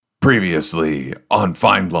Previously on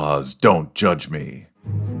Find Laws, Don't Judge Me.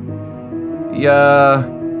 Yeah,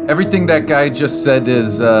 everything that guy just said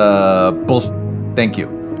is, bullshit. Thank you.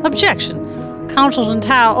 Objection. Counsel's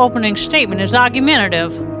entire opening statement is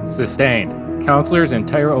argumentative. Sustained. Counselor's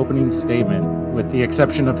entire opening statement, with the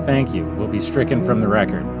exception of thank you, will be stricken from the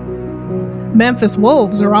record. Memphis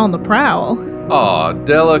Wolves are on the prowl. Aw,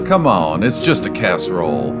 Della, come on. It's just a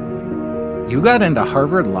casserole. You got into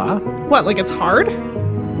Harvard Law? What, like it's hard?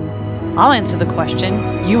 I'll answer the question.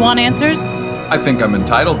 You want answers? I think I'm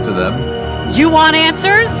entitled to them. You want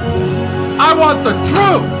answers? I want the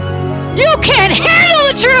truth! You can't handle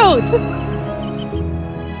the truth!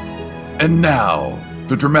 And now,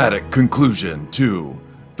 the dramatic conclusion to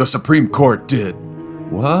the Supreme Court did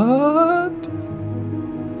what?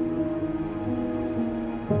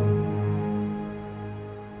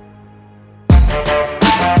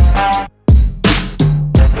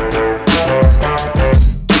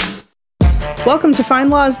 Welcome to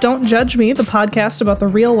Find Laws, Don't Judge Me, the podcast about the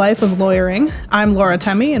real life of lawyering. I'm Laura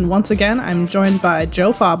Temme, and once again, I'm joined by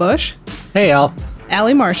Joe Fawbush. Hey, Al.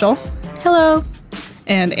 Allie Marshall. Hello.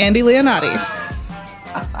 And Andy Leonati.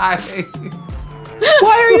 Hi.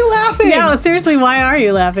 Why are you laughing? Yeah, seriously, why are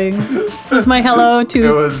you laughing? Was my hello too?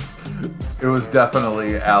 It was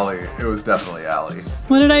definitely Allie.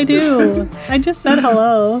 What did I do? I just said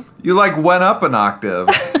hello. You, went up an octave.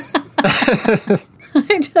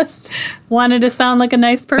 I just wanted to sound like a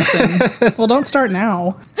nice person. Well, don't start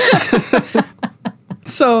now.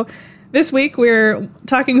 So, this week we're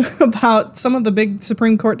talking about some of the big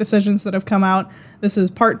Supreme Court decisions that have come out. This is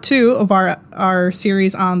part 2 of our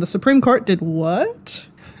series on the Supreme Court did what?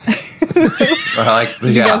 Did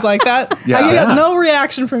you guys like that? Yeah. I got no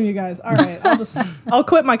reaction from you guys. All right, I'll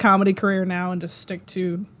quit my comedy career now and just stick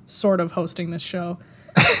to sort of hosting this show.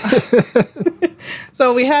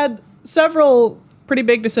 So we had several pretty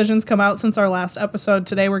big decisions come out since our last episode.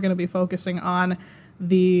 Today we're going to be focusing on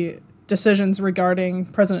the decisions regarding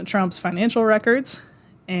President Trump's financial records,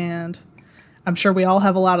 and I'm sure we all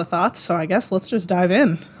have a lot of thoughts, so I guess let's just dive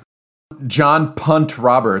in. John Punt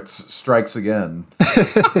Roberts strikes again.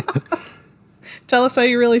 Tell us how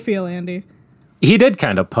you really feel, Andy. He did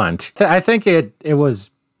kind of punt. I think it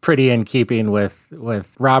was pretty in keeping with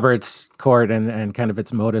Roberts' court and kind of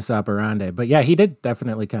its modus operandi. But yeah, he did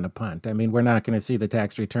definitely kind of punt. I mean, we're not going to see the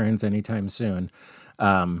tax returns anytime soon.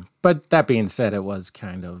 But that being said, it was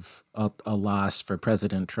kind of a loss for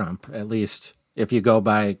President Trump, at least if you go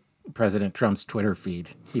by President Trump's Twitter feed.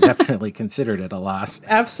 He definitely considered it a loss.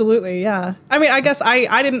 Absolutely, yeah. I mean, I guess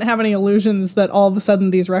I didn't have any illusions that all of a sudden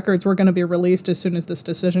these records were going to be released as soon as this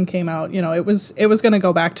decision came out. You know, it was going to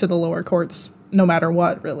go back to the lower courts no matter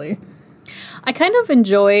what, really. I kind of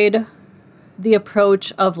enjoyed the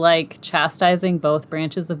approach of chastising both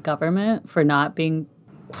branches of government for not playing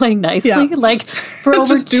nicely. Yeah. For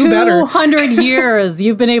over 200 years,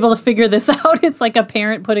 you've been able to figure this out. It's like a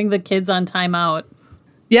parent putting the kids on timeout.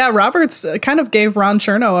 Yeah, Roberts kind of gave Ron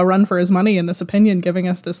Chernow a run for his money in this opinion, giving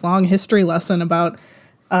us this long history lesson about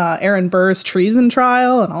Aaron Burr's treason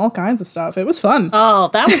trial and all kinds of stuff. It was fun. Oh,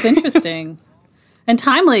 that was interesting. And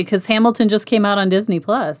timely, because Hamilton just came out on Disney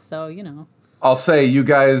Plus, so, you know. I'll say you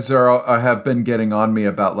guys have been getting on me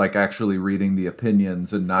about actually reading the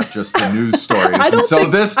opinions and not just the news stories. I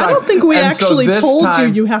don't think we actually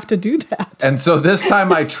told you have to do that. And so this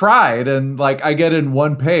time I tried, and I get in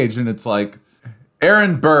one page and it's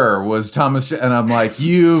Aaron Burr was Thomas, and I'm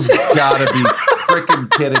you've got to be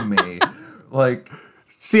freaking kidding me.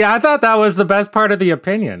 See, I thought that was the best part of the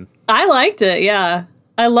opinion. I liked it, yeah.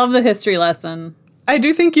 I love the history lesson. I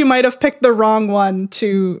do think you might have picked the wrong one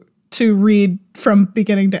to read from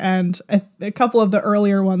beginning to end. A couple of the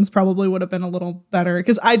earlier ones probably would have been a little better,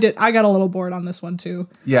 because I got a little bored on this one too.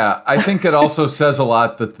 Yeah, I think it also says a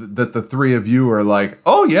lot that the three of you are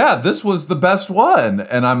oh yeah, this was the best one.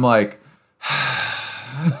 And I'm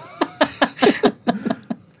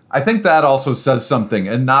I think that also says something,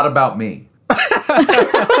 and not about me.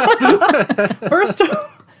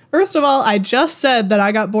 First of all, I just said that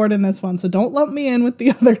I got bored in this one, so don't lump me in with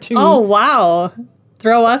the other two. Oh, wow.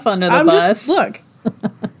 Throw us under the bus. Look,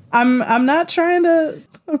 I'm not trying to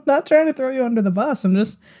throw you under the bus. I'm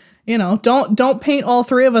just, don't paint all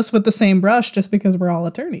three of us with the same brush just because we're all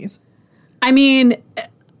attorneys. I mean,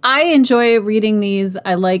 I enjoy reading these.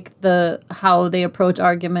 I like how they approach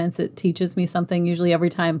arguments. It teaches me something usually every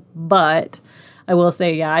time. But I will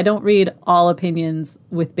say, yeah, I don't read all opinions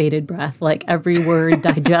with bated breath, every word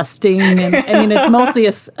digesting. And I mean, it's mostly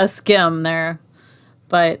a skim there.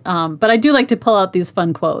 But I do like to pull out these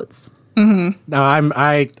fun quotes. No,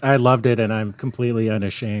 I loved it, and I'm completely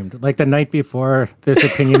unashamed. Like the night before this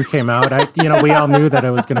opinion came out, we all knew that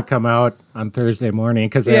it was going to come out on Thursday morning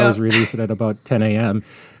because I was releasing it about 10 a.m.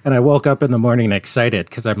 And I woke up in the morning excited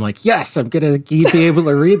because I'm like, yes, I'm going to be able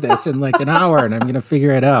to read this in like an hour, and I'm going to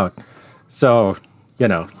figure it out. So,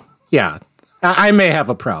 I may have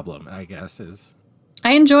a problem, I guess is.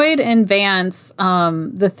 I enjoyed in Vance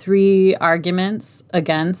the 3 arguments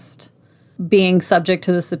against being subject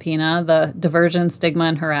to the subpoena, the diversion, stigma,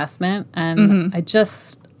 and harassment. And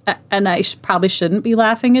I probably shouldn't be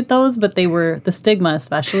laughing at those, but the stigma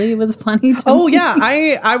especially was funny to me. Oh, yeah.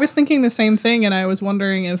 I was thinking the same thing, and I was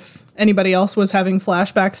wondering if anybody else was having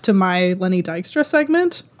flashbacks to my Lenny Dykstra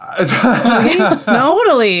segment.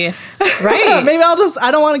 Totally. Right. Maybe I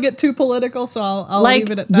don't want to get too political, so I'll leave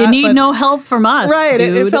it at that. You need no help from us, right,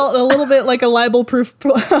 dude. it felt a little bit like a libel-proof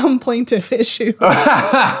plaintiff issue.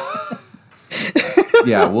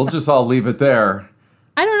 Yeah, we'll just all leave it there.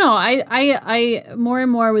 I don't know. I more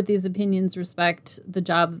and more with these opinions respect the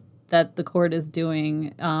job that the court is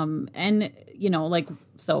doing.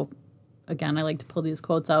 So again, I like to pull these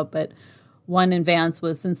quotes out, but one in Vance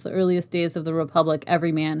was, since the earliest days of the Republic,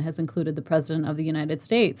 every man has included the President of the United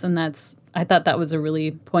States. And I thought that was a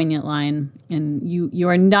really poignant line. And you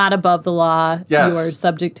are not above the law. Yes. You are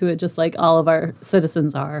subject to it just like all of our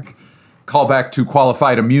citizens are. Call back to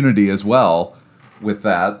qualified immunity as well with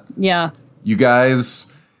that. Yeah. You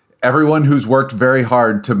guys, everyone who's worked very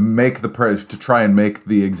hard to try and make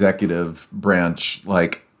the executive branch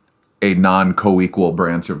like a non-co-equal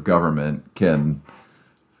branch of government can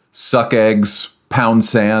suck eggs, pound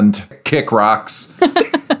sand, kick rocks.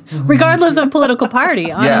 Regardless of political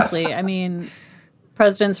party, honestly. Yes. I mean,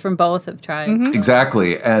 presidents from both have tried. Mm-hmm.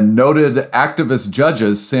 Exactly. And noted activist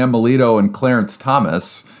judges Sam Alito and Clarence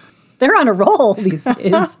Thomas. They're on a roll these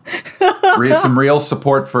days. Some real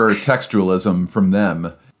support for textualism from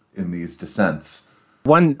them in these dissents.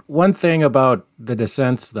 One thing about the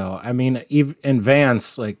dissents, though, I mean, in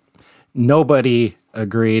Vance, like, nobody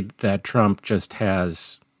agreed that Trump just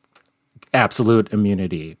has absolute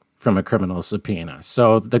immunity from a criminal subpoena.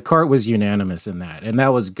 So the court was unanimous in that, and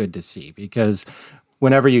that was good to see, because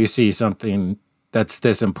whenever you see something that's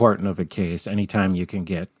this important of a case, anytime you can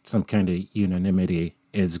get some kind of unanimity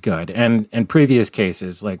is good. And in previous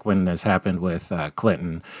cases, like when this happened with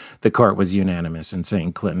Clinton, the court was unanimous in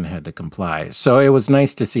saying Clinton had to comply. So it was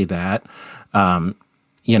nice to see that. I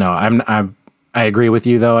agree with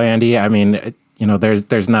you though, Andy. I mean,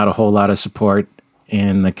 there's not a whole lot of support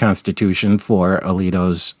in the Constitution for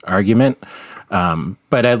Alito's argument,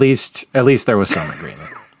 but at least there was some agreement.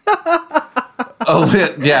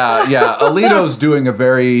 Alito's doing a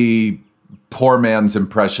very poor man's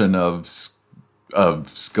impression of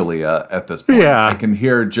Scalia at this point. Yeah. I can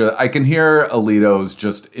hear Alito's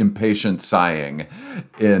just impatient sighing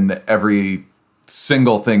in every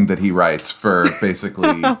single thing that he writes for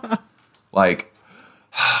basically like,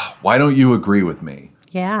 why don't you agree with me?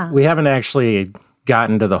 Yeah. We haven't actually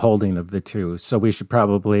gotten to the holding of the two, so we should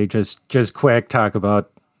probably just quick talk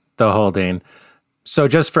about the holding. So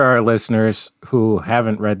just for our listeners who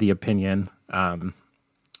haven't read the opinion,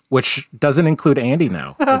 which doesn't include Andy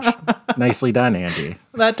now, which nicely done, Andy.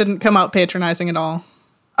 That didn't come out patronizing at all.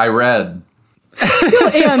 I read.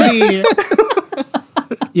 Andy.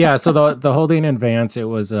 Yeah, so the holding in Vance, it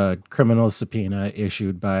was a criminal subpoena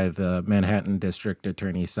issued by the Manhattan District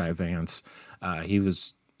Attorney Cy Vance. He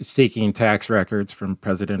was seeking tax records from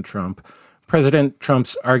President Trump. President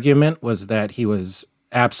Trump's argument was that he was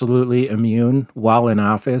absolutely immune while in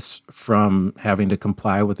office from having to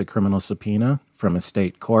comply with a criminal subpoena from a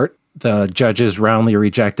state court. The judges roundly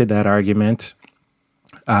rejected that argument.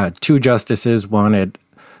 2 justices wanted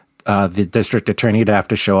the district attorney to have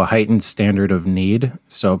to show a heightened standard of need.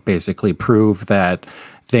 So basically prove that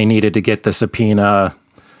they needed to get the subpoena,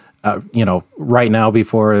 right now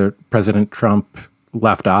before President Trump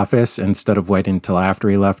left office instead of waiting until after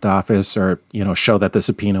he left office, or, show that the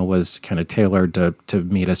subpoena was kind of tailored to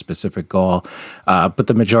meet a specific goal. But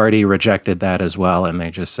the majority rejected that as well. And they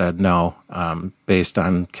just said, no, based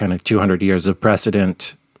on kind of 200 years of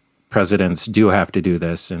precedent, presidents do have to do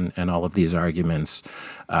this. And all of these arguments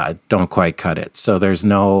don't quite cut it. So there's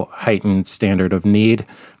no heightened standard of need.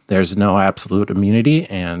 There's no absolute immunity,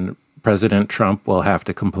 and President Trump will have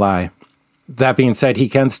to comply. That being said, he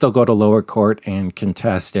can still go to lower court and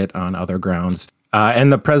contest it on other grounds.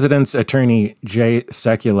 And the president's attorney, Jay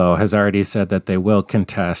Sekulow, has already said that they will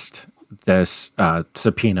contest this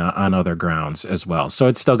subpoena on other grounds as well. So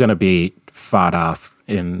it's still going to be fought off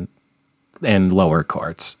in lower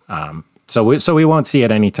courts. So we won't see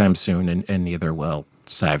it anytime soon, and neither will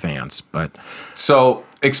Cy Vance. But So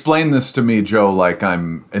explain this to me, Joe, like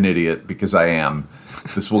I'm an idiot, because I am.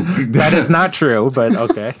 That is not true, but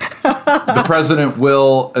okay. The president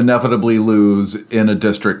will inevitably lose in a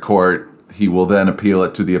district court. He will then appeal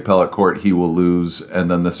it to the appellate court. He will lose, and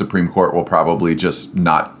then the Supreme Court will probably just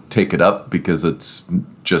not take it up because it's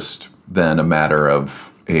just then a matter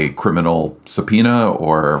of a criminal subpoena,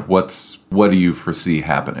 or what do you foresee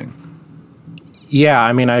happening? Yeah,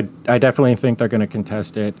 I mean, I definitely think they're going to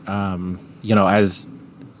contest it. As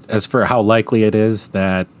for how likely it is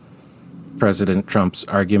that President Trump's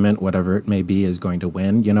argument, whatever it may be, is going to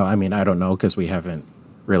win, I don't know, because we haven't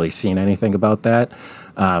really seen anything about that.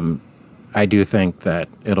 I do think that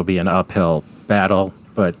it'll be an uphill battle,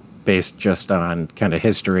 but based just on kind of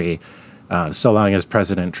history, so long as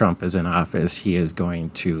President Trump is in office, he is going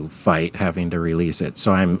to fight having to release it.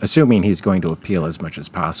 So I'm assuming he's going to appeal as much as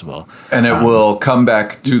possible. And it will come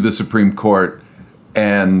back to the Supreme Court,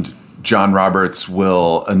 and John Roberts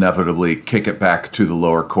will inevitably kick it back to the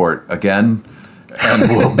lower court again, and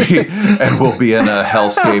we'll be in a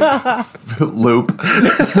hellscape loop.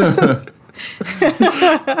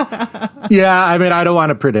 Yeah, I mean, I don't want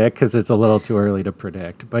to predict because it's a little too early to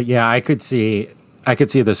predict. But yeah, I could see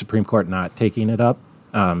the Supreme Court not taking it up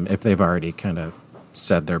if they've already kind of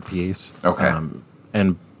said their piece. Okay.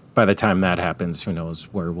 And by the time that happens, who knows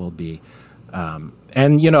where we'll be.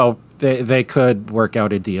 They could work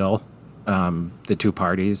out a deal, the two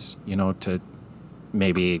parties, to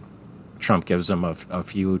maybe Trump gives them a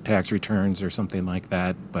few tax returns or something like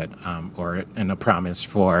that, but and a promise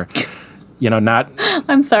for, not.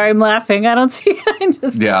 I'm sorry, I'm laughing. I don't see.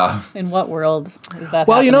 Yeah. In what world is that?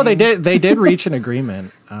 Well, happening? they did reach an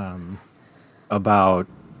agreement about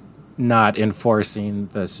not enforcing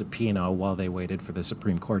the subpoena while they waited for the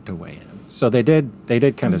Supreme Court to weigh in. So they did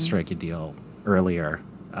kind of strike a deal earlier,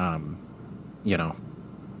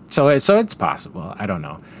 So it's possible. I don't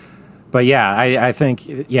know. But yeah, I think,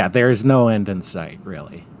 there's no end in sight,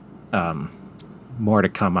 really. More to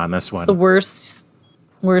come on this one. It's the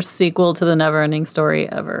worst sequel to the Never-Ending Story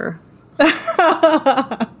ever.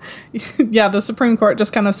 Yeah, the Supreme Court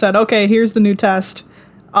just kind of said, okay, here's the new test.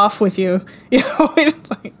 Off with you.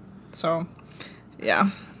 So,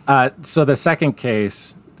 yeah. So the second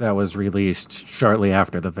case that was released shortly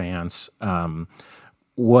after the Vance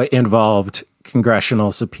what involved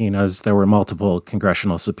congressional subpoenas. There were multiple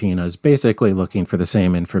congressional subpoenas basically looking for the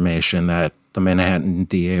same information that the Manhattan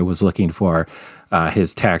DA was looking for,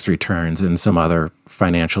 his tax returns and some other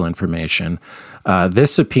financial information.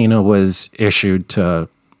 This subpoena was issued to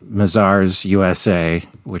Mazars USA,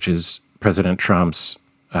 which is President Trump's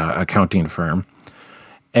accounting firm.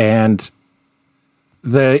 And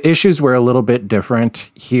the issues were a little bit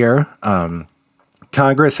different here.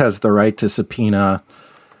 Congress has the right to subpoena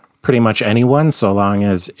pretty much anyone so long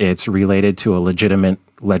as it's related to a legitimate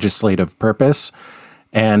legislative purpose.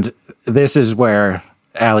 And this is where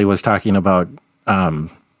Allie was talking about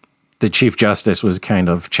the Chief Justice was kind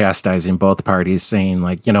of chastising both parties, saying,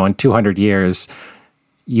 like, in 200 years,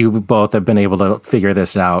 you both have been able to figure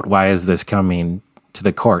this out. Why is this coming to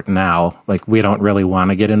the court now? Like, we don't really want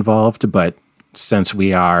to get involved, but since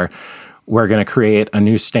we're going to create a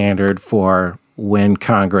new standard for when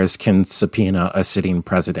Congress can subpoena a sitting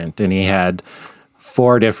president. And he had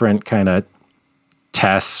 4 different kind of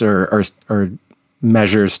tests or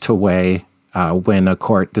measures to weigh when a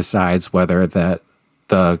court decides whether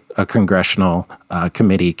a congressional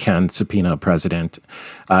committee can subpoena a president.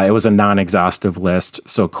 It was a non-exhaustive list,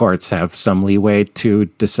 so courts have some leeway to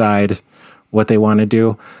decide what they want to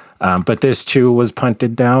do. But this too was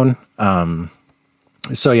punted down.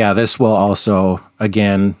 This will also,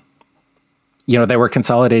 again, they were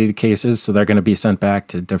consolidated cases, so they're going to be sent back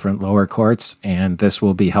to different lower courts, and this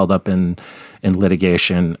will be held up in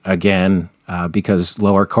litigation again because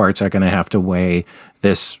lower courts are going to have to weigh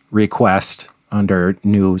this request under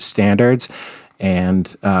new standards,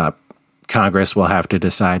 and Congress will have to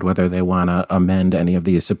decide whether they want to amend any of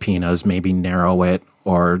these subpoenas, maybe narrow it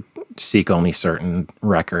or seek only certain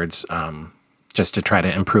records just to try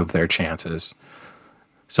to improve their chances.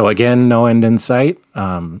 So again, no end in sight.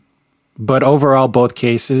 But overall, both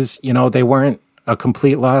cases, they weren't a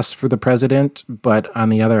complete loss for the president. But on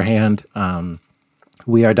the other hand,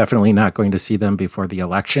 we are definitely not going to see them before the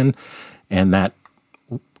election. And that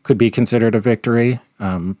could be considered a victory.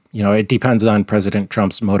 It depends on President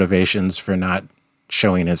Trump's motivations for not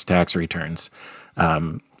showing his tax returns.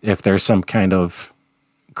 If there's some kind of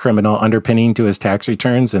criminal underpinning to his tax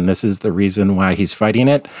returns, and this is the reason why he's fighting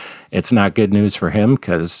it, it's not good news for him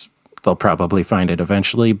because they'll probably find it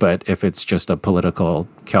eventually. But if it's just a political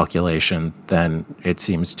calculation, then it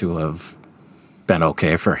seems to have been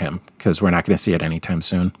okay for him, because we're not going to see it anytime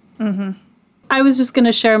soon. I was just going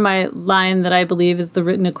to share my line that I believe is the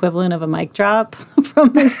written equivalent of a mic drop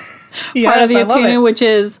from this part of the I love opinion, it. which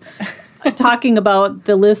is talking about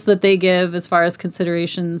the list that they give as far as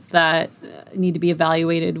considerations that need to be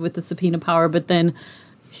evaluated with the subpoena power. But then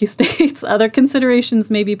he states other considerations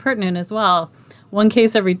may be pertinent as well. One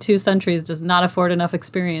case every 2 centuries does not afford enough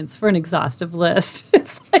experience for an exhaustive list.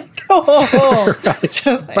 It's like,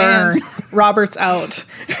 Just Burn. and Robert's out.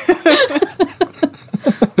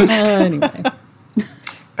 anyway.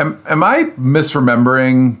 Am I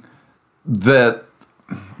misremembering that,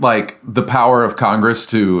 like, the power of Congress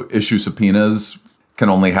to issue subpoenas can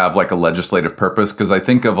only have, like, a legislative purpose? Because I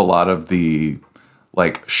think of a lot of the,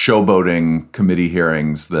 like, showboating committee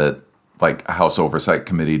hearings that, like, a House Oversight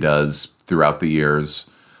Committee does throughout the years,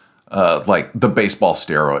 like the baseball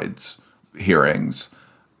steroids hearings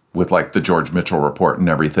with, like, the George Mitchell report and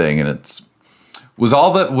everything, and was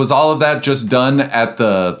all of that just done at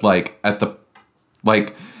the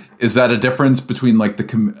is that a difference between, like,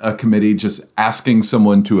 a committee just asking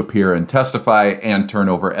someone to appear and testify and turn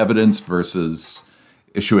over evidence versus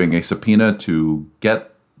issuing a subpoena to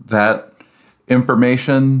get that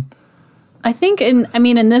information? I think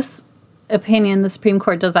in this opinion, the Supreme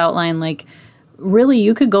Court does outline, like, really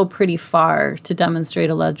you could go pretty far to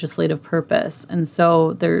demonstrate a legislative purpose. And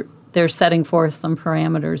so they're setting forth some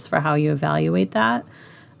parameters for how you evaluate that.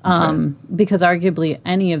 Because arguably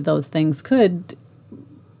any of those things could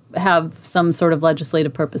have some sort of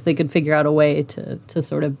legislative purpose. They could figure out a way to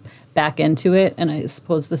sort of back into it. And I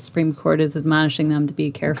suppose the Supreme Court is admonishing them to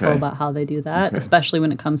be careful about how they do that, especially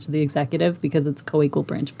when it comes to the executive, because it's a co-equal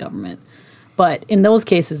branch of government. But in those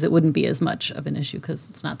cases, it wouldn't be as much of an issue because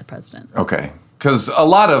it's not the president. Okay. Because a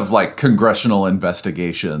lot of, like, congressional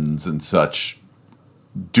investigations and such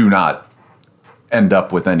do not end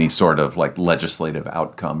up with any sort of, like, legislative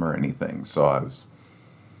outcome or anything. So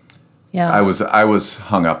I was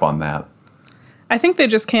hung up on that. I think they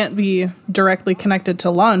just can't be directly connected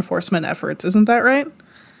to law enforcement efforts. Isn't that right?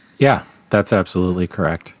 Yeah, that's absolutely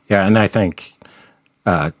correct. Yeah, and I think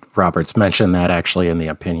Roberts mentioned that actually in the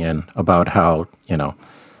opinion about how,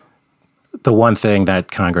 the one thing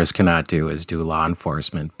that Congress cannot do is do law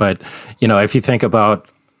enforcement. But, if you think about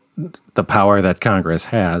the power that Congress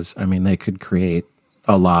has, I mean, they could create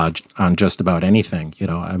a law on just about anything.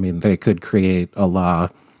 They could create a law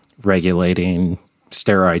regulating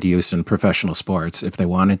steroid use in professional sports if they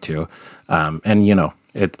wanted to.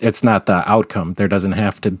 It's not the outcome. There doesn't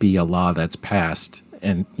have to be a law that's passed.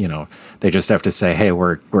 And, they just have to say, hey,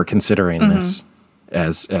 we're considering this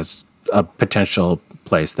as a potential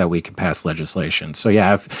place that we could pass legislation. So,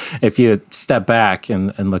 yeah, if you step back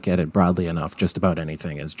and look at it broadly enough, just about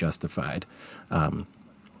anything is justified.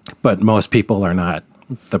 But most people are not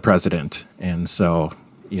the president. And so,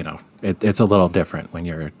 it's a little different when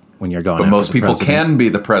you're going But after most the people president. can be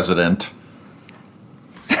the president.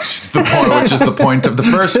 Which is the point of the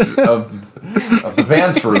first of the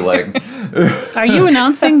Vance ruling. Are you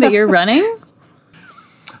announcing that you're running?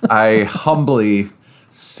 I humbly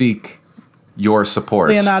seek your support.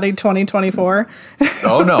 Leonardo 2024.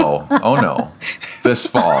 Oh no. This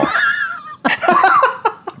fall.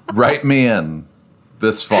 Write me in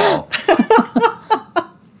this fall.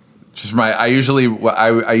 Just I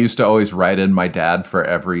used to always write in my dad for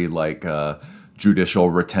every, like, judicial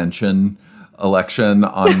retention election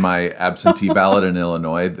on my absentee ballot in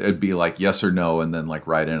Illinois. It'd be like yes or no, and then, like,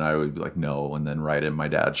 write in. I would be like no, and then write in my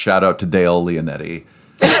dad. Shout out to Dale Leonetti.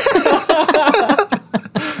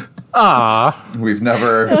 We've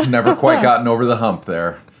never quite gotten over the hump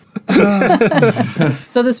there.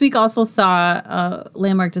 So this week also saw a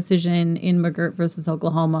landmark decision in McGirt versus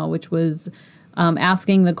Oklahoma, which was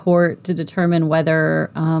asking the court to determine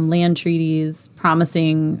whether land treaties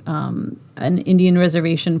promising an Indian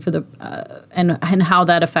reservation for the and how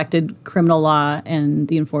that affected criminal law and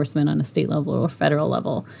the enforcement on a state level or federal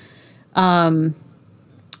level. And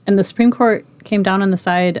the Supreme Court came down on the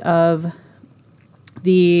side of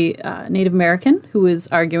the Native American who was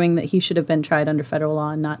arguing that he should have been tried under federal law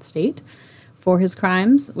and not state for his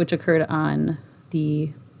crimes, which occurred on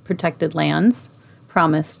the protected lands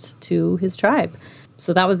promised to his tribe.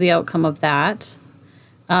 So that was the outcome of that.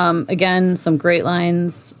 Again, some great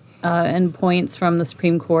lines and points from the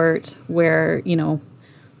Supreme Court where,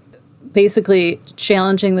 basically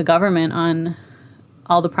challenging the government on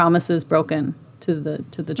all the promises broken to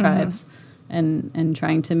the tribes and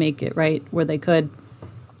trying to make it right where they could.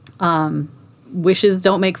 Wishes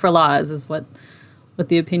don't make for laws is what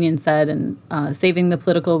the opinion said, and saving the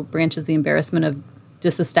political branches the embarrassment of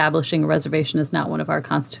disestablishing a reservation is not one of our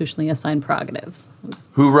constitutionally assigned prerogatives.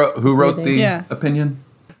 Who wrote the Yeah. opinion?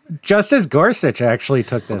 Justice Gorsuch actually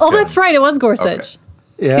took this. Oh, that's right. It was Gorsuch.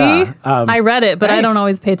 Yeah, See? I read it, but I don't nice.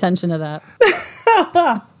 always pay attention to that.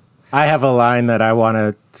 I have a line that I want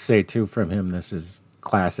to say too from him. This is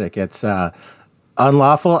classic. It's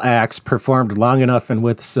unlawful acts performed long enough and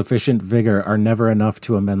with sufficient vigor are never enough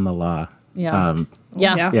to amend the law. Yeah.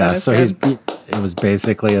 Yeah. yeah. Yeah, That is so good. it was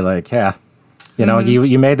basically like, yeah, you know,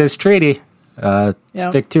 you made this treaty.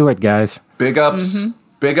 Stick to it, guys. Big ups.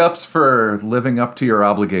 Big ups for living up to your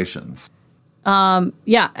obligations.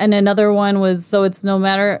 Yeah, and another one was, so it's no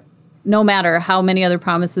matter how many other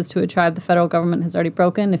promises to a tribe the federal government has already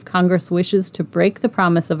broken, if Congress wishes to break the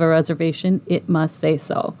promise of a reservation, it must say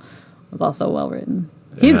so. It was also well written.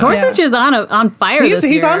 Gorsuch is on fire this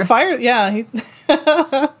year. He's on fire. Yeah.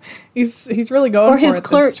 He's really going Or his for it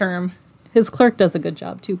clerk. this term. His clerk does a good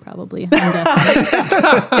job too, probably. I'm guessing.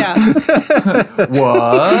 Yeah.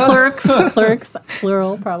 What? Clerks,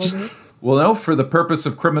 plural, probably. Well, no, for the purpose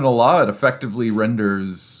of criminal law, it effectively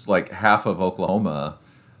renders like half of Oklahoma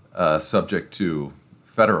subject to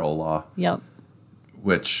federal law, Yep.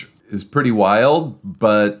 which is pretty wild.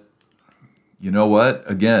 But you know what?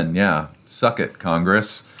 Again, yeah, suck it,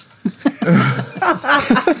 Congress.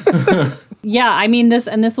 Yeah, I mean this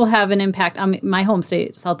will have an impact. My home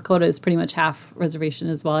state, South Dakota, is pretty much half reservation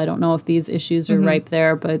as well. I don't know if these issues are ripe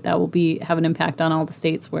there, but that will have an impact on all the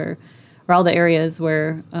states or all the areas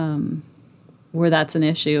where that's an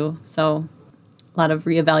issue. So a lot of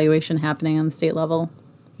reevaluation happening on the state level.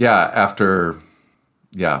 Yeah, after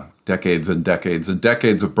decades and decades and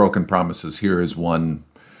decades of broken promises, here is one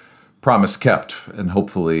promise kept, and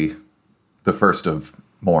hopefully the first of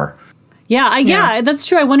more. Yeah, that's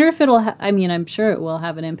true. I wonder if it'll. I'm sure it will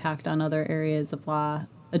have an impact on other areas of law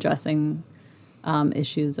addressing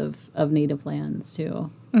issues of native lands too,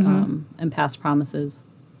 and past promises.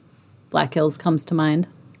 Black Hills comes to mind.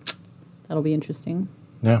 That'll be interesting.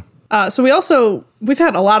 Yeah. So we've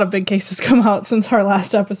had a lot of big cases come out since our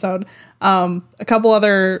last episode. A couple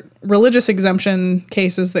other religious exemption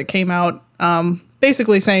cases that came out,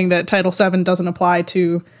 basically saying that Title VII doesn't apply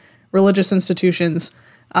to religious institutions.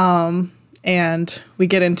 And we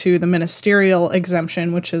get into the ministerial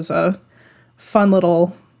exemption, which is a fun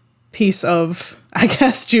little piece of, I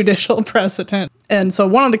guess, judicial precedent. And so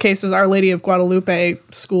one of the cases, Our Lady of Guadalupe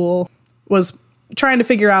School, was trying to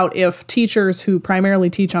figure out if teachers who primarily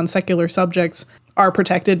teach on secular subjects are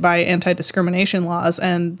protected by anti-discrimination laws.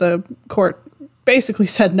 And the court basically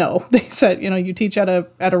said no. They said, you teach at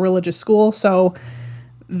a religious school, so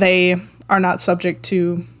they are not subject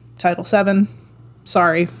to Title VII.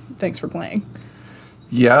 Sorry, thanks for playing.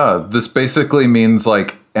 Yeah, this basically means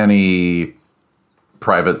like any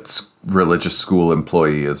private religious school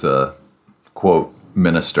employee is a, quote,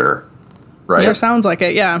 minister, right? Sure sounds like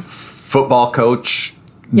it, yeah. Football coach,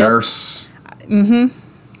 nurse,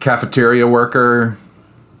 cafeteria worker.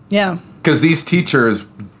 Yeah. Because these teachers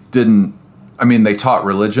they taught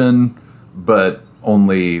religion, but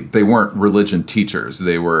they weren't religion teachers.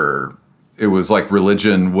 It was like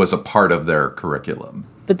religion was a part of their curriculum.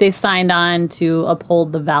 But they signed on to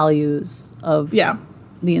uphold the values of the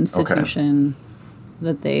institution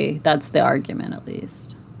that's the argument at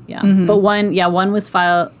least. Yeah. But one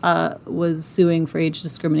was suing for age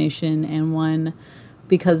discrimination, and one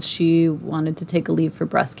because she wanted to take a leave for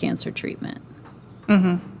breast cancer treatment.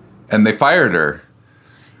 And they fired her.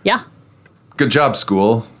 Yeah. Good job,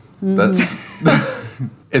 school. That's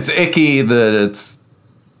it's icky that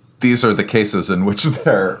these are the cases in which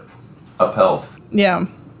they're upheld. Yeah.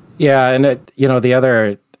 Yeah, and the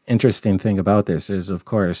other interesting thing about this is, of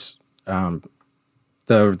course,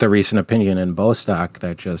 the recent opinion in Bostock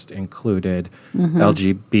that just included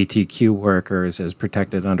LGBTQ workers as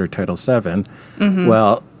protected under Title VII.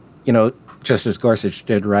 Well, Justice Gorsuch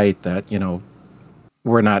did write that,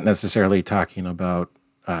 we're not necessarily talking about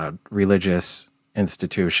religious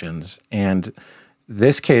institutions. And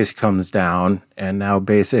this case comes down, and now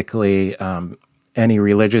basically any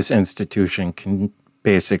religious institution can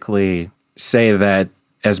basically say that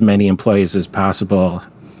as many employees as possible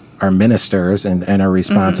are ministers and are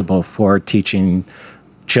responsible for teaching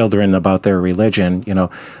children about their religion.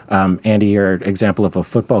 Andy, your example of a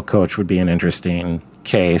football coach would be an interesting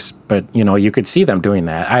case, but you could see them doing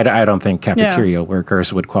that. I don't think cafeteria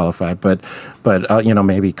workers would qualify, but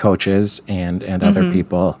maybe coaches and other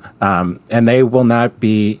people, and they will not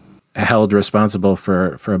be held responsible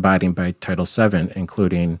for abiding by Title VII,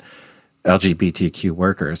 including LGBTQ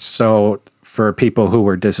workers. So for people who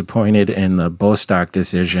were disappointed in the Bostock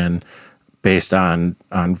decision based on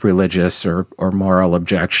religious or moral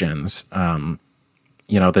objections,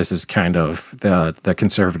 this is kind of the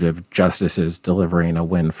conservative justices delivering a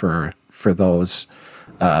win for those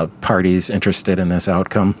parties interested in this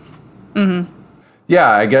outcome. Mm-hmm. Yeah,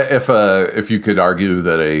 I get if you could argue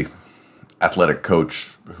that a athletic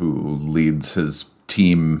coach who leads his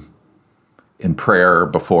team in prayer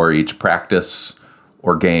before each practice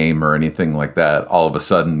or game or anything like that, all of a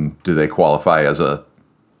sudden, do they qualify as a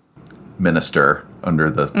minister under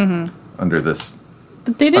this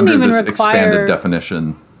But they didn't even require expanded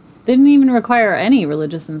definition? They didn't even require any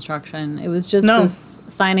religious instruction. It was just No. this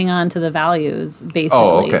signing on to the values,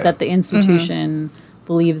 basically, that the institution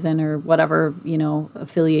believes in, or whatever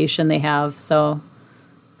affiliation they have. So,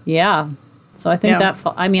 yeah. So I think Yeah.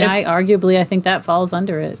 I think that falls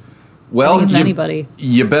under it. Well, anybody.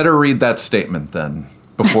 You better read that statement then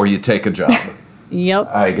before you take a job.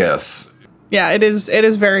 Yep. I guess. Yeah, it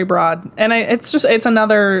is very broad. And it's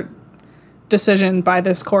another decision by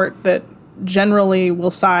this court that generally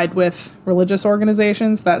will side with religious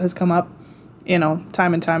organizations. That has come up,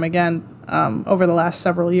 time and time again over the last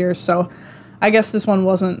several years. So I guess this one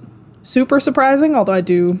wasn't super surprising, although I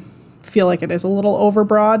do feel like it is a little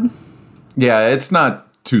overbroad. Yeah, it's not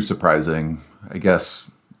too surprising. I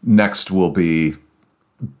guess next will be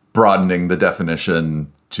broadening the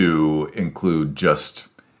definition to include just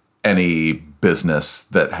any business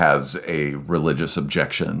that has a religious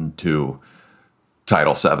objection to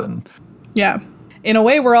Title VII. Yeah. In a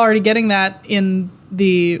way, we're already getting that in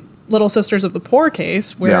the Little Sisters of the Poor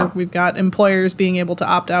case, where we've got employers being able to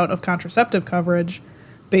opt out of contraceptive coverage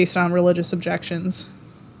based on religious objections.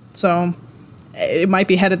 So it might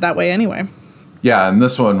be headed that way anyway. Yeah, and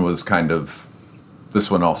this one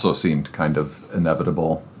also seemed kind of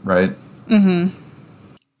inevitable, right? Mm-hmm.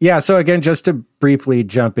 Yeah, so again, just to briefly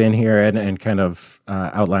jump in here and kind of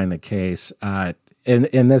outline the case.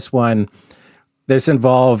 In this one, this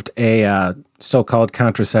involved a so-called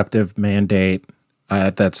contraceptive mandate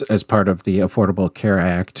that's as part of the Affordable Care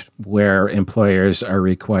Act, where employers are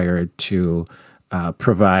required to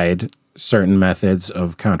provide certain methods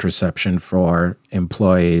of contraception for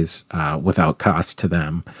employees without cost to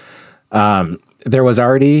them. There was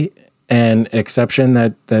already an exception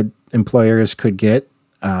that employers could get,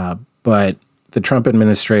 but the Trump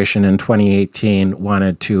administration in 2018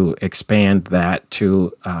 wanted to expand that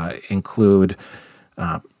to include,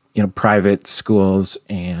 private schools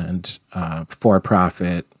and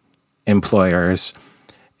for-profit employers.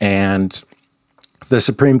 And the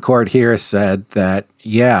Supreme Court here said that,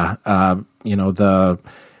 the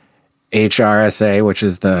HRSA, which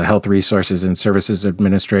is the Health Resources and Services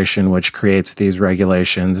Administration, which creates these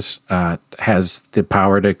regulations, has the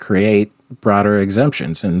power to create broader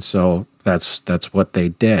exemptions. And so that's what they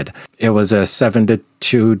did. It was a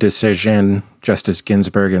 7-2 decision. Justice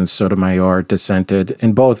Ginsburg and Sotomayor dissented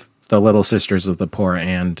in both the Little Sisters of the Poor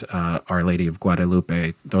and Our Lady of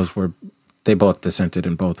Guadalupe. They both dissented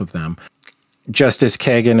in both of them. Justice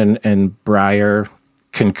Kagan and Breyer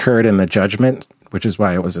concurred in the judgment, which is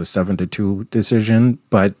why it was a 7-2 decision,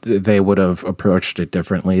 but they would have approached it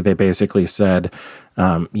differently. They basically said,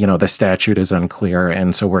 the statute is unclear,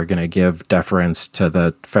 and so we're going to give deference to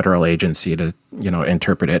the federal agency to,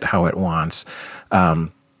 interpret it how it wants.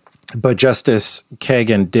 But Justice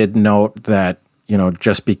Kagan did note that,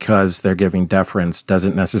 just because they're giving deference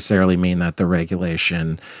doesn't necessarily mean that the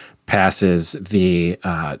regulation passes the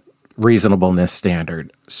reasonableness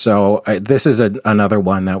standard. So this is another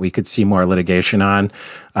one that we could see more litigation on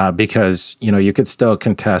because, you could still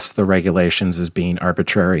contest the regulations as being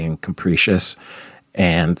arbitrary and capricious.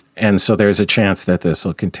 And so there's a chance that this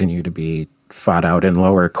will continue to be fought out in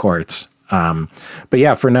lower courts. But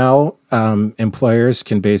yeah, for now, employers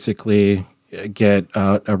can basically get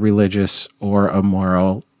a religious or a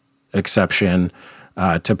moral exception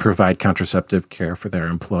to provide contraceptive care for their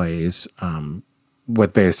employees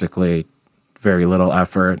with basically very little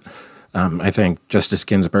effort. I think Justice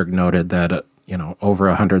Ginsburg noted that, over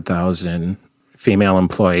 100,000 female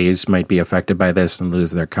employees might be affected by this and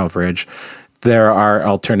lose their coverage. There are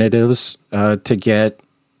alternatives to get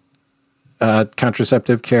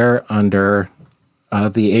contraceptive care under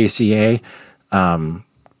the ACA,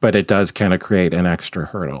 but it does kind of create an extra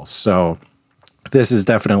hurdle. So this is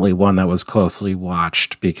definitely one that was closely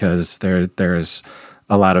watched because there's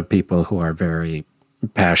a lot of people who are very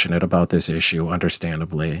passionate about this issue,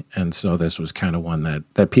 understandably. And so this was kind of one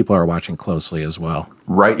that people are watching closely as well.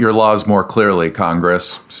 Write your laws more clearly,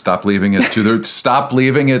 Congress. Stop leaving it to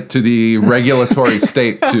the regulatory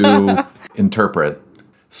state to interpret.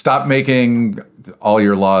 Stop making all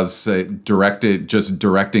your laws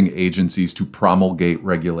directing agencies to promulgate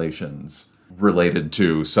regulations related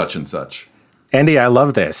to such and such. Andy, I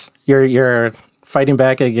love this. You're fighting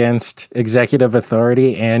back against executive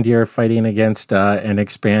authority, and you're fighting against an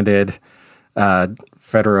expanded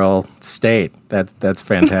federal state. That's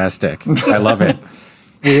fantastic. I love it.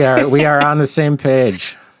 We are on the same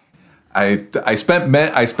page. I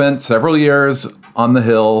spent several years on the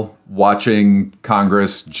Hill watching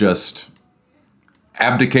Congress just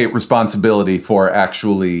abdicate responsibility for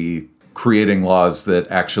actually creating laws that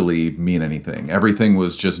actually mean anything. Everything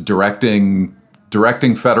was just directing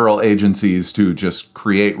federal agencies to just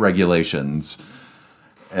create regulations,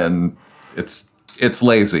 and it's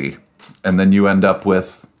lazy. And then you end up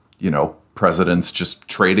with, presidents just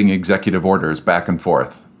trading executive orders back and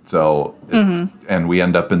forth. So, and we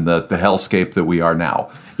end up in the hellscape that we are now.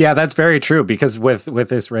 Yeah, that's very true, because with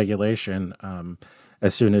this regulation,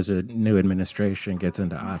 as soon as a new administration gets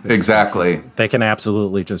into office, exactly, they can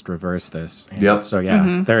absolutely just reverse this. Yep. So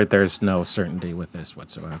yeah, there's no certainty with this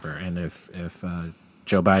whatsoever. And if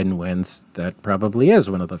Joe Biden wins, that probably is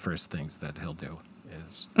one of the first things that he'll do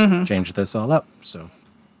is change this all up. So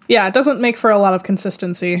yeah, it doesn't make for a lot of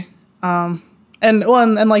consistency. And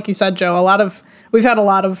like you said, Joe, we've had a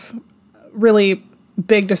lot of really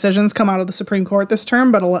big decisions come out of the Supreme Court this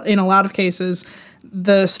term, but in a lot of cases,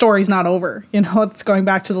 the story's not over. It's going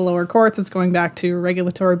back to the lower courts. It's going back to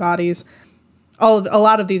regulatory bodies. A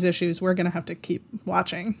lot of these issues we're going to have to keep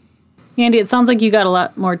watching. Andy, it sounds like you got a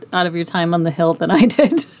lot more out of your time on the Hill than I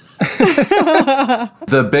did.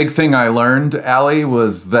 The big thing I learned, Allie,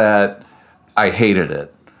 was that I hated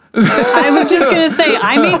it. I was just going to say,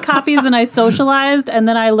 I made copies and I socialized, and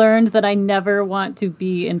then I learned that I never want to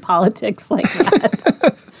be in politics like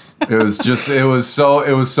that. It was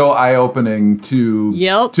so eye-opening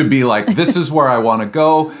to be like, this is where I want to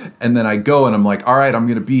go, and then I go and I'm like, all right, I'm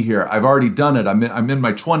going to be here. I've already done it. I'm in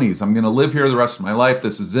my 20s. I'm going to live here the rest of my life.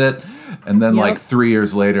 This is it. And then like 3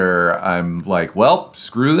 years later, I'm like, well,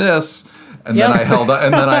 screw this. And then I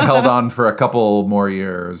held on for a couple more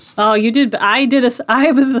years. Oh, you did. I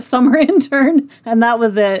was a summer intern, and that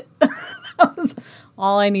was it. That was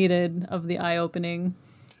all I needed of the eye-opening.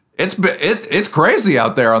 It's crazy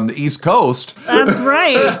out there on the East Coast. That's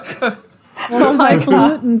right.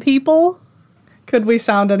 Highfalutin people. Could we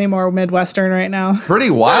sound any more Midwestern right now? Pretty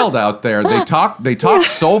wild out there. They talk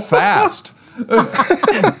so fast.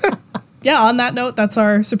 Yeah, on that note, that's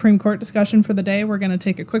our Supreme Court discussion for the day. We're going to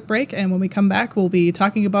take a quick break, and when we come back, we'll be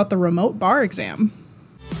talking about the remote bar exam.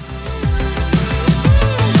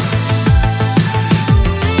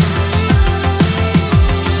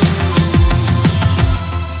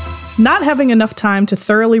 Not having enough time to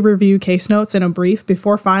thoroughly review case notes in a brief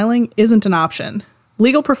before filing isn't an option.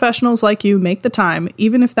 Legal professionals like you make the time,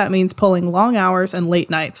 even if that means pulling long hours and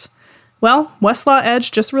late nights. Well, Westlaw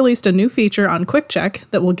Edge just released a new feature on Quick Check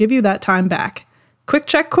that will give you that time back. Quick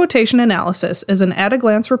Check Quotation Analysis is an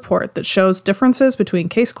at-a-glance report that shows differences between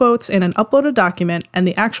case quotes in an uploaded document and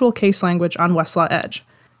the actual case language on Westlaw Edge.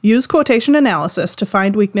 Use quotation analysis to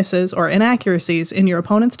find weaknesses or inaccuracies in your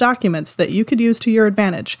opponent's documents that you could use to your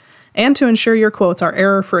advantage, and to ensure your quotes are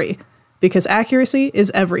error-free, because accuracy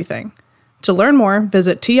is everything. To learn more,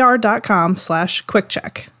 visit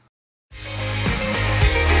tr.com/quickcheck.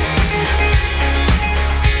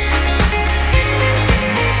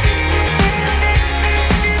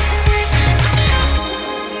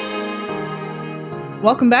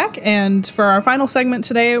 Welcome back, and for our final segment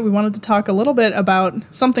today, we wanted to talk a little bit about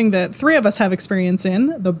something that three of us have experience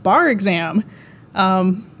in, the bar exam.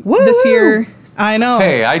 This year, I know.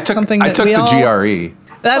 Hey, I took the GRE.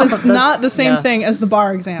 That is not the same thing as the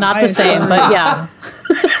bar exam. Not the same, but yeah.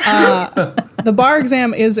 The bar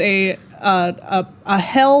exam is a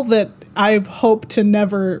hell that I hope to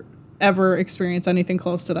never, ever experience anything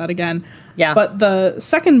close to that again. Yeah. But the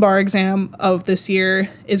second bar exam of this year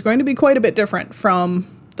is going to be quite a bit different from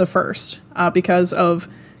the first because of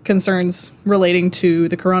concerns relating to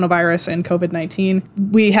the coronavirus and COVID-19.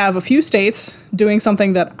 We have a few states doing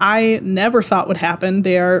something that I never thought would happen.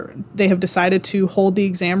 They have decided to hold the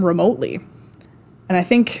exam remotely. And I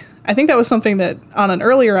think that was something that on an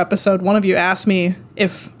earlier episode, one of you asked me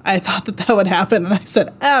if I thought that would happen. And I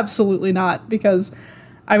said, absolutely not, because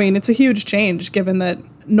it's a huge change given that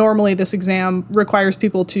normally this exam requires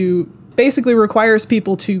people to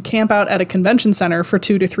camp out at a convention center for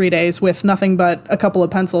 2 to 3 days with nothing but a couple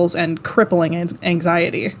of pencils and crippling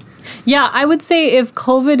anxiety. Yeah, I would say if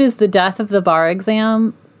COVID is the death of the bar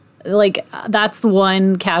exam, that's the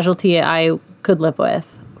one casualty I could live with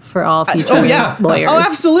for all future lawyers. Oh,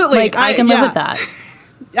 absolutely. I can live with that.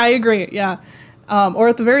 I agree, yeah. Or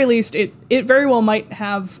at the very least, it very well might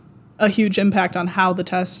have a huge impact on how the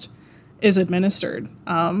test is administered.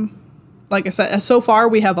 like I said, so far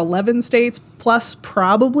we have 11 states plus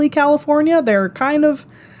probably California. They're kind of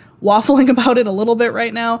waffling about it a little bit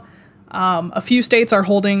right now. A few states are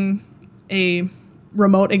holding a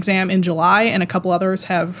remote exam in July, and a couple others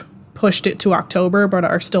have pushed it to October, but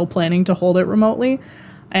are still planning to hold it remotely.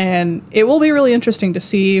 And it will be really interesting to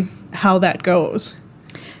see how that goes.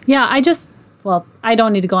 Yeah, I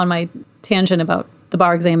don't need to go on my tangent about the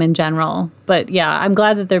bar exam in general, but yeah, I'm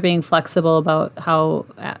glad that they're being flexible about how,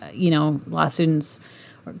 law students,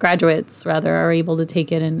 or graduates rather, are able to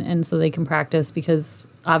take it and so they can practice, because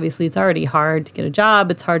obviously it's already hard to get a job.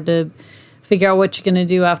 It's hard to figure out what you're going to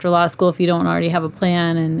do after law school if you don't already have a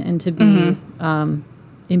plan, and to be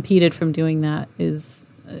impeded from doing that is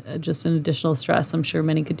just an additional stress I'm sure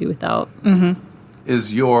many could do without.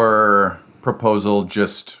 Is your proposal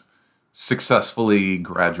just successfully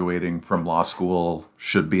graduating from law school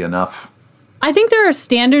should be enough? I think there are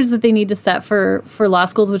standards that they need to set for law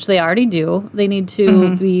schools, which they already do. They need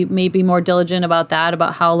to be maybe more diligent about that,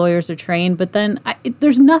 about how lawyers are trained. But then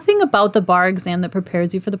there's nothing about the bar exam that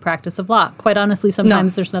prepares you for the practice of law. Quite honestly,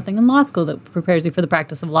 sometimes there's nothing in law school that prepares you for the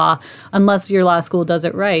practice of law, unless your law school does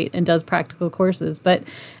it right and does practical courses. But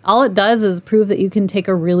all it does is prove that you can take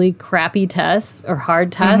a really crappy test or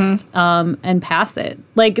hard test and pass it.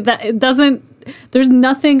 Like that, it doesn't. There's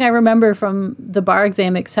nothing I remember from the bar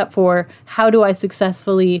exam except for how do I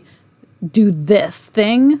successfully do this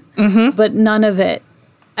thing, but none of it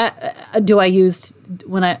did I use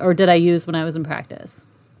when I was in practice.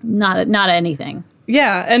 Not anything.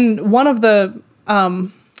 Yeah, and one of the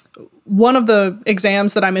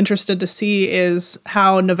exams that I'm interested to see is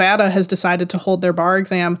how Nevada has decided to hold their bar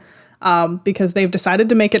exam because they've decided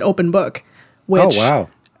to make it open book, which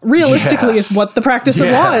realistically is what the practice of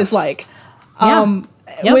law is like.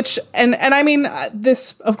 Which, and I mean,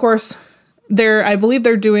 this, of course, I believe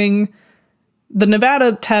they're doing, the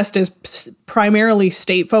Nevada test is primarily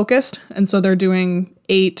state focused. And so they're doing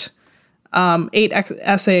eight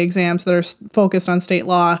essay exams that are focused on state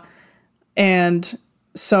law. And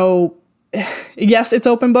so, yes, it's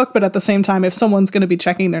open book, but at the same time, if someone's going to be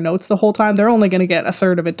checking their notes the whole time, they're only going to get a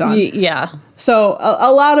third of it done. Yeah. So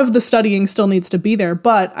a lot of the studying still needs to be there,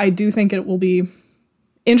 but I do think it will be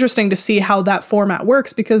interesting to see how that format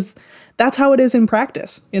works, because that's how it is in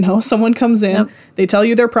practice. Someone comes in, they tell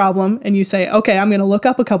you their problem, and you say, okay, I'm going to look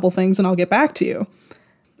up a couple things and I'll get back to you.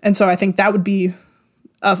 And so I think that would be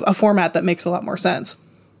a format that makes a lot more sense.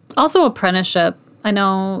 Also apprenticeship. I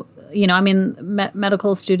know,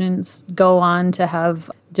 medical students go on to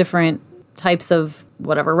have different types of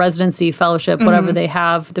whatever, residency, fellowship, whatever they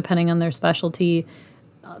have, depending on their specialty.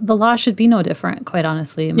 The law should be no different, quite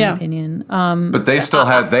honestly, in my opinion. But they still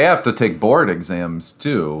they have to take board exams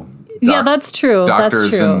too. That's true.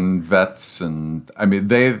 Doctors and vets, and I mean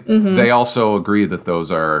they also agree that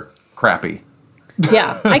those are crappy.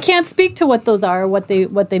 Yeah, I can't speak to what those are, what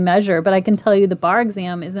they measure, but I can tell you the bar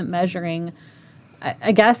exam isn't measuring.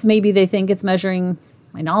 I guess maybe they think it's measuring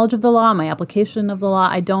my knowledge of the law, my application of the law.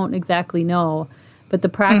 I don't exactly know, but the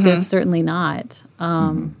practice certainly not.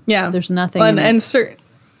 There's nothing.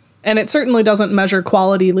 And it certainly doesn't measure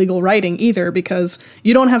quality legal writing either, because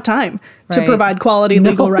you don't have time to provide quality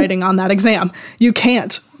legal writing on that exam. You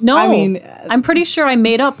can't. No, I mean, I'm pretty sure I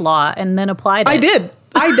made up law and then applied it. I did.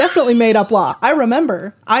 I definitely made up law. I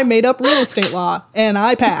remember I made up real estate law and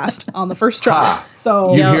I passed on the first try.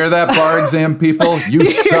 So you hear that, bar exam people? You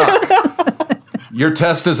suck. Your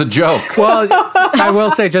test is a joke. Well, I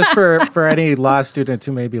will say, just for any law students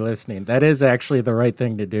who may be listening, that is actually the right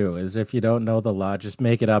thing to do. Is if you don't know the law, just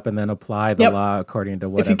make it up and then apply the law according to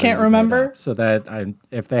whatever. If you can't remember, so that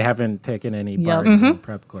if they haven't taken any bar exam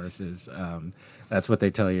prep courses, that's what they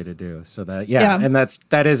tell you to do. So that and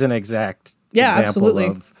that is an exact example absolutely.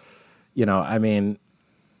 Of, I mean,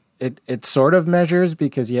 it sort of measures,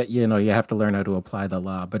 because you have to learn how to apply the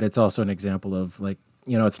law, but it's also an example of, like,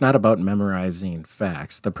 it's not about memorizing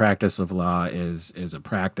facts. The practice of law is a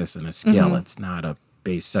practice and a skill. It's not a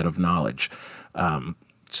base set of knowledge.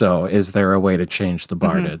 So is there a way to change the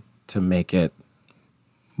bar to make it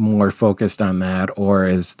more focused on that, or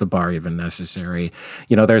is the bar even necessary?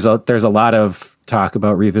 There's a lot of talk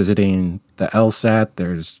about revisiting the LSAT.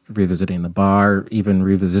 There's revisiting the bar, even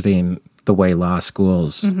revisiting the way law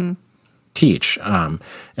schools teach. And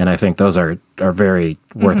I think those are very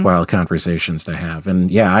worthwhile conversations to have.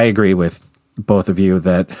 And I agree with both of you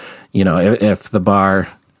that, if the bar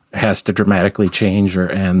has to dramatically change or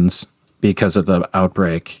ends because of the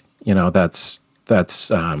outbreak, that's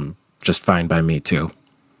just fine by me too.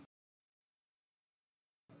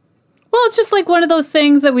 Well, it's just like one of those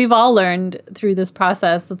things that we've all learned through this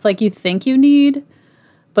process. It's like you think you need,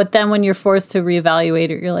 but then when you're forced to reevaluate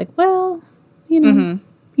it, you're like, well,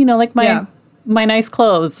 Like my nice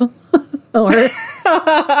clothes. Or do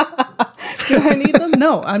I need them?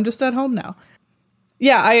 No, I'm just at home now.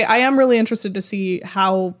 Yeah, I am really interested to see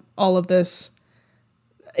how all of this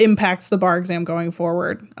impacts the bar exam going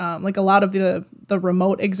forward. Like a lot of the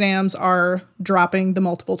remote exams are dropping the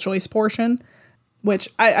multiple choice portion, which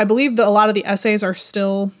I believe that a lot of the essays are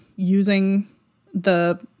still using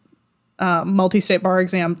the multi-state bar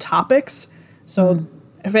exam topics. So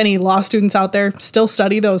if any law students out there, still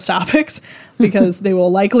study those topics because they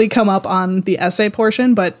will likely come up on the essay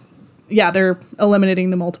portion. But yeah, they're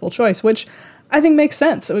eliminating the multiple choice, which I think makes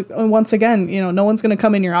sense. Once again, no one's going to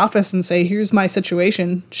come in your office and say, here's my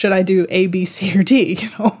situation. Should I do A, B, C, or D?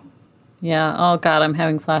 Yeah. Oh God, I'm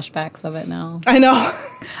having flashbacks of it now. I know.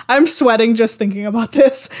 I'm sweating just thinking about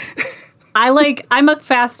this. I'm a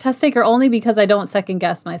fast test taker only because I don't second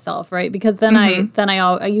guess myself, right? Because then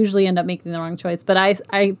I usually end up making the wrong choice. But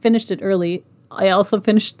I finished it early. I also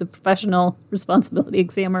finished the professional responsibility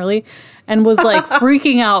exam early and was like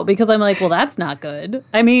freaking out because I'm like, well, that's not good.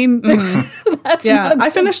 I mean, that's not I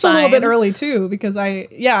finished sign. a little bit early too because I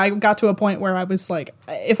got to a point where I was like,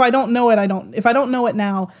 if I don't know it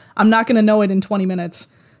now, I'm not going to know it in 20 minutes.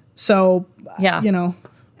 So,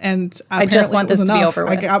 and I just want this to be over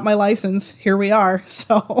with. I got my license. Here we are.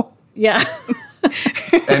 So yeah.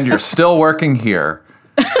 And you're still working here.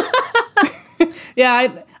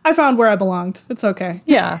 Yeah, I found where I belonged. It's okay.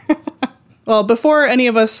 Yeah. Well, before any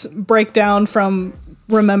of us break down from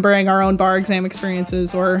remembering our own bar exam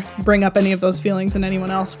experiences or bring up any of those feelings in anyone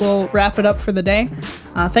else, we'll wrap it up for the day.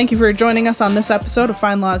 Thank you for joining us on this episode of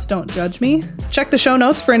Fine Laws Don't Judge Me. Check the show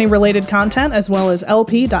notes for any related content as well as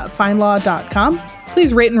lp.finelaw.com.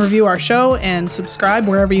 Please rate and review our show and subscribe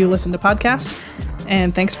wherever you listen to podcasts.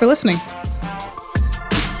 And thanks for listening.